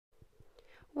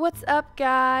What's up,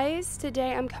 guys?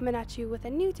 Today I'm coming at you with a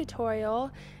new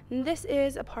tutorial, and this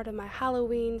is a part of my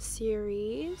Halloween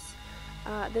series.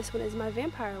 This one is my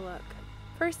vampire look.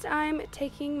 First, I'm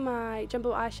taking my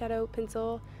jumbo eyeshadow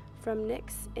pencil from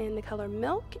NYX in the color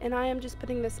Milk, and I am just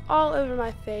putting this all over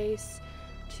my face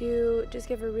to just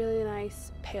give a really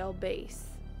nice pale base.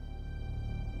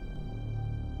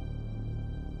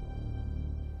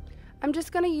 I'm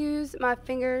just going to use my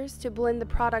fingers to blend the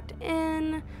product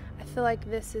in. I feel like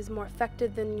this is more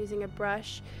effective than using a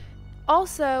brush.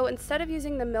 Also, instead of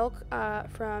using the Milk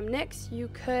from NYX, you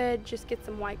could just get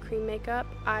some white cream makeup.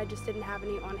 I just didn't have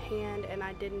any on hand and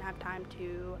I didn't have time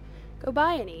to go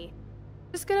buy any.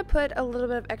 I'm just going to put a little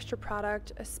bit of extra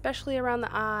product, especially around the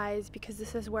eyes, because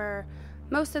this is where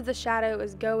most of the shadow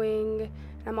is going.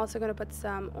 And I'm also going to put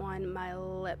some on my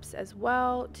lips as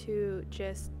well to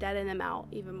just deaden them out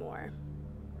even more.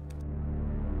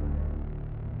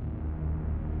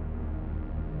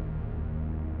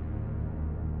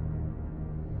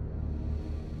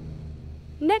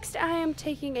 Next, I am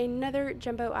taking another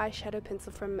jumbo eyeshadow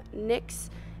pencil from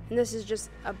NYX, and this is just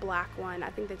a black one.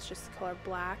 I think that's just the color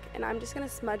black, and I'm just going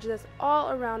to smudge this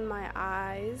all around my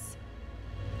eyes.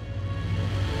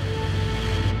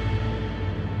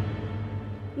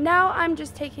 Now I'm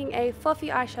just taking a fluffy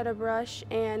eyeshadow brush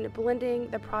and blending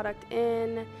the product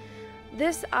in.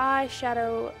 This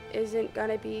eyeshadow isn't going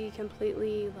to be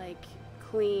completely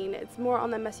clean. It's more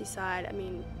on the messy side. I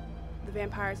mean, the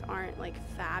vampires aren't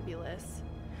fabulous.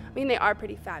 I mean, they are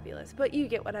pretty fabulous, but you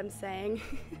get what I'm saying.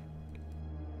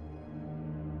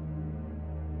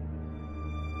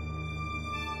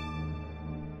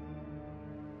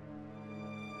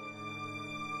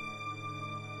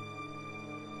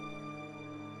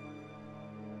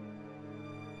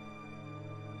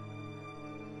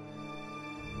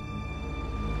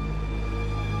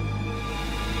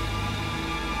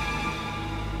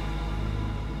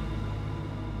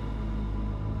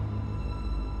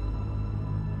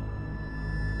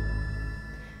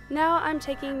 Now I'm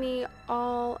taking the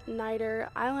All Nighter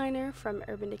eyeliner from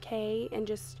Urban Decay and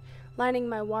just lining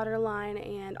my waterline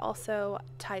and also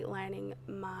tight lining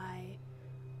my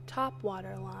top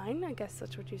waterline. I guess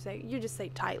that's what you say. You just say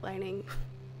tight lining.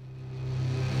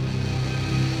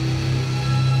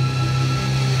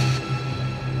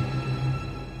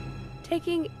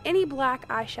 Taking any black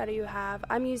eyeshadow you have,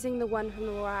 I'm using the one from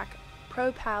the Lorac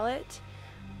Pro palette.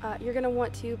 You're going to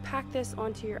want to pack this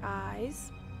onto your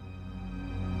eyes.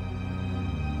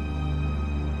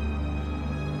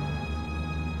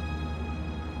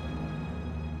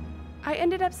 I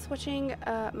ended up switching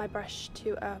my brush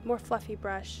to a more fluffy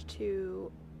brush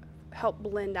to help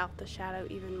blend out the shadow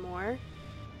even more.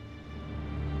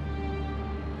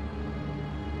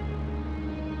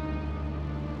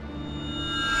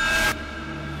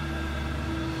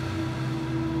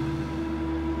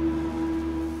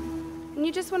 And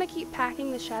you just want to keep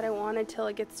packing the shadow on until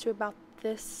it gets to about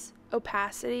this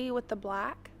opacity with the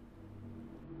black.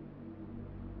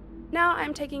 Now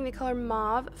I'm taking the color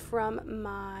Mauve from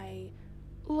my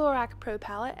Lorac Pro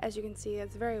palette. As you can see,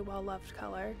 it's a very well-loved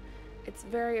color. It's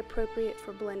very appropriate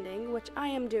for blending, which I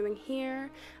am doing here.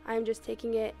 I'm just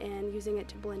taking it and using it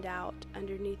to blend out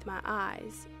underneath my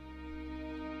eyes.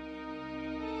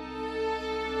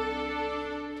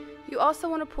 You also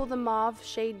want to pull the Mauve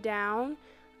shade down,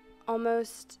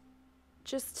 almost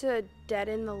just to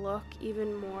deaden the look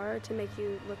even more, to make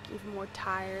you look even more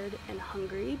tired and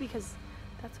hungry, because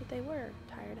that's what they were,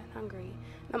 tired and hungry.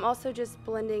 And I'm also just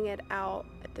blending it out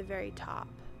at the very top.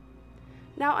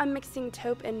 Now I'm mixing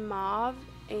Taupe and Mauve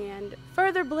and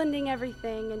further blending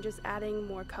everything and just adding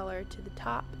more color to the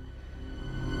top.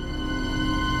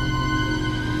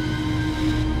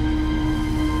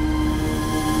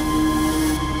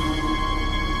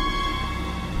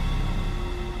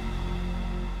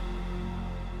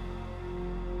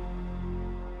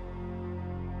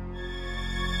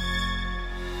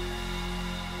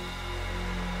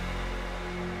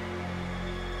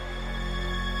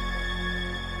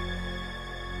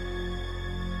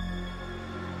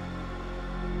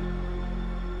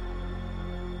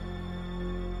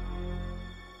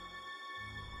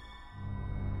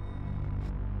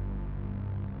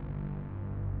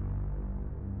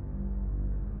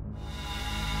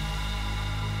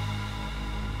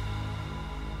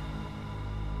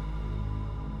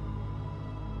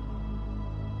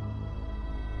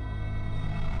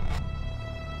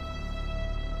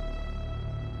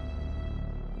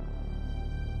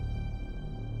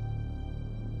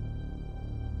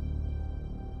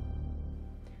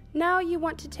 Now you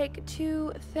want to take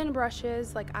two thin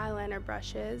brushes, like eyeliner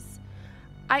brushes.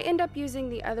 I end up using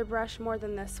the other brush more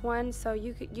than this one, so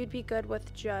you'd be good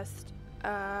with just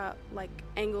like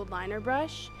angled liner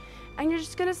brush, and you're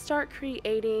just gonna start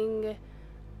creating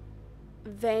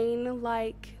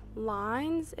vein-like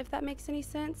lines, if that makes any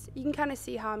sense. You can kind of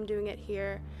see how I'm doing it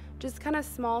here, just kind of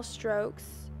small strokes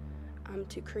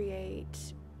to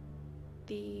create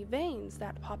the veins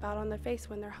that pop out on their face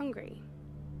when they're hungry.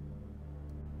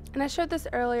 And I showed this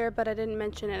earlier, but I didn't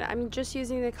mention it. I'm just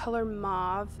using the color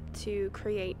Mauve to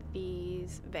create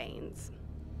these veins.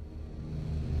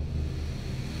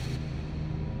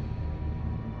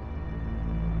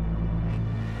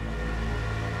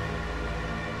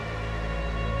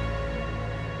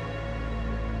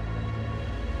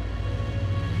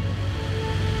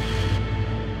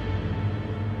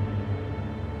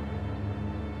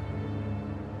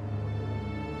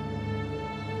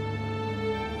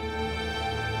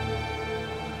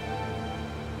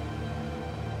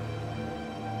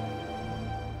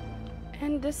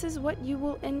 And this is what you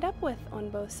will end up with on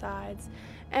both sides.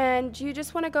 And you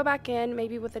just want to go back in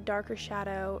maybe with a darker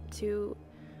shadow to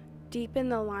deepen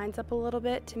the lines up a little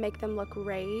bit to make them look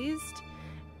raised.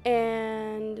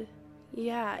 And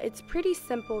yeah, it's pretty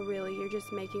simple really. You're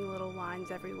just making little lines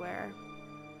everywhere.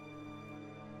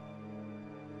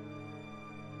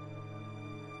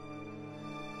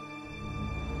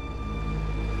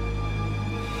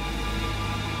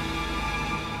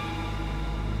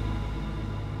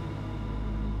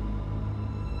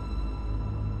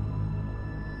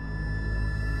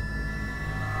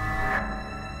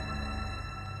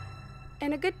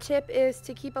 And a good tip is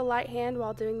to keep a light hand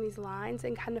while doing these lines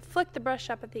and kind of flick the brush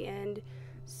up at the end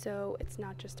so it's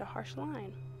not just a harsh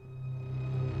line.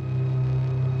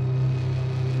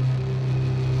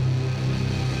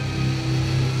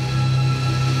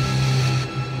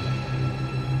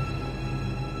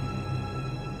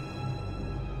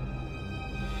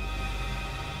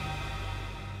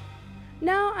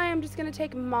 Now I am just going to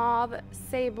take Mauve,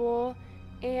 Sable,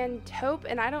 and Taupe,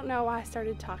 and I don't know why I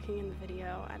started talking in the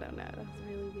video. I don't know, that's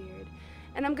really weird.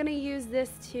 And I'm going to use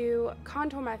this to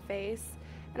contour my face,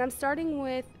 and I'm starting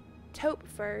with Taupe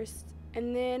first,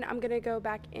 and then I'm going to go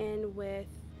back in with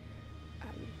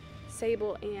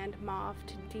Sable and Mauve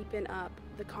to deepen up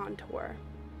the contour.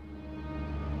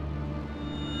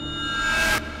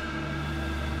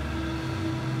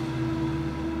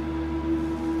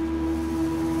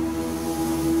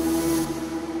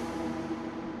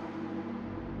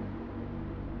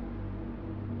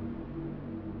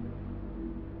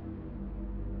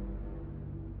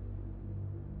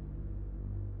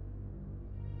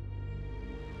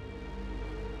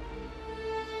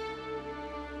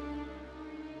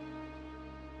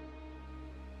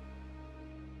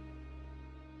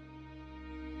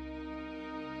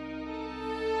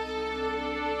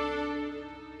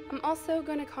 I'm also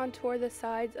going to contour the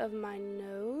sides of my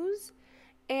nose,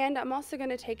 and I'm also going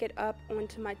to take it up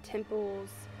onto my temples.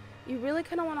 You really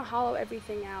kind of want to hollow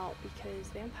everything out because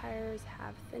vampires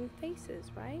have thin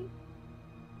faces, right?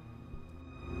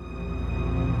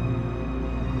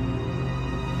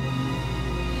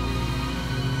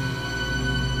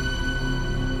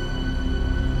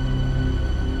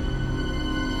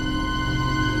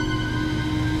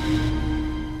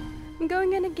 I'm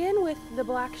going in again with the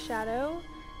black shadow.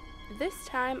 This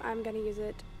time I'm going to use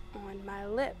it on my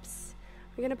lips.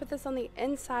 I'm going to put this on the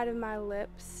inside of my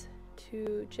lips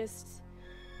to just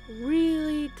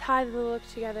really tie the look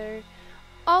together.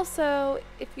 Also,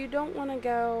 if you don't want to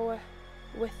go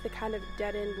with the kind of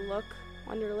dead-end look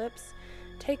on your lips,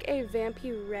 take a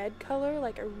vampy red color,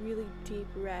 like a really deep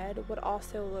red, would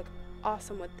also look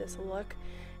awesome with this look.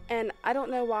 And I don't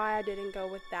know why I didn't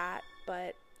go with that,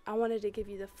 but I wanted to give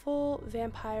you the full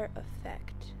vampire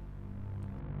effect.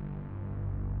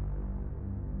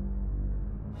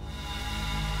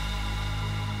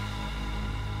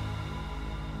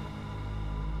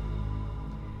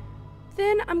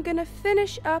 Then I'm going to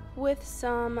finish up with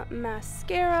some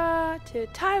mascara to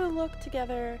tie the look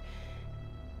together.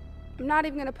 I'm not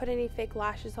even going to put any fake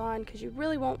lashes on because you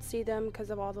really won't see them because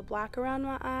of all the black around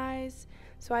my eyes.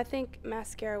 So I think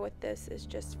mascara with this is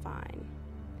just fine.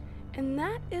 And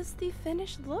that is the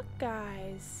finished look,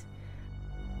 guys.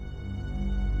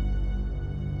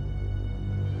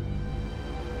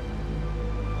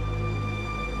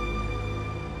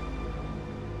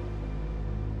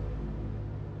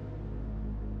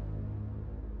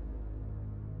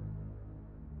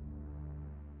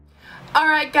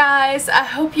 Alright guys, I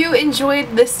hope you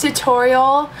enjoyed this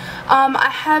tutorial. I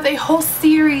have a whole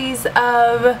series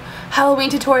of Halloween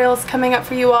tutorials coming up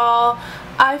for you all.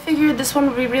 I figured this one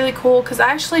would be really cool because I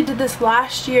actually did this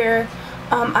last year.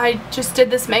 I just did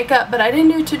this makeup, but I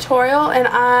didn't do a tutorial, and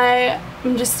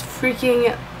I'm just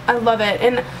freaking, I love it.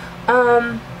 And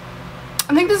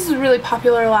I think this was really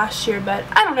popular last year, but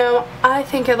I don't know. I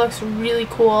think it looks really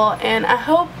cool, and I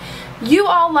hope you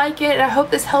all like it, and I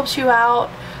hope this helps you out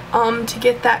to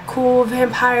get that cool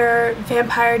Vampire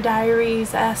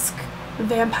Diaries-esque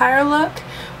vampire look,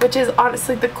 which is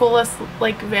honestly the coolest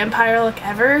like vampire look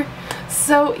ever.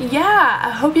 So yeah,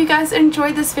 I hope you guys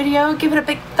enjoyed this video. Give it a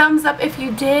big thumbs up if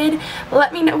you did.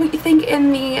 Let me know what you think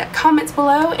in the comments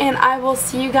below, and I will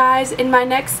see you guys in my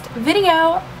next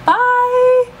video. Bye!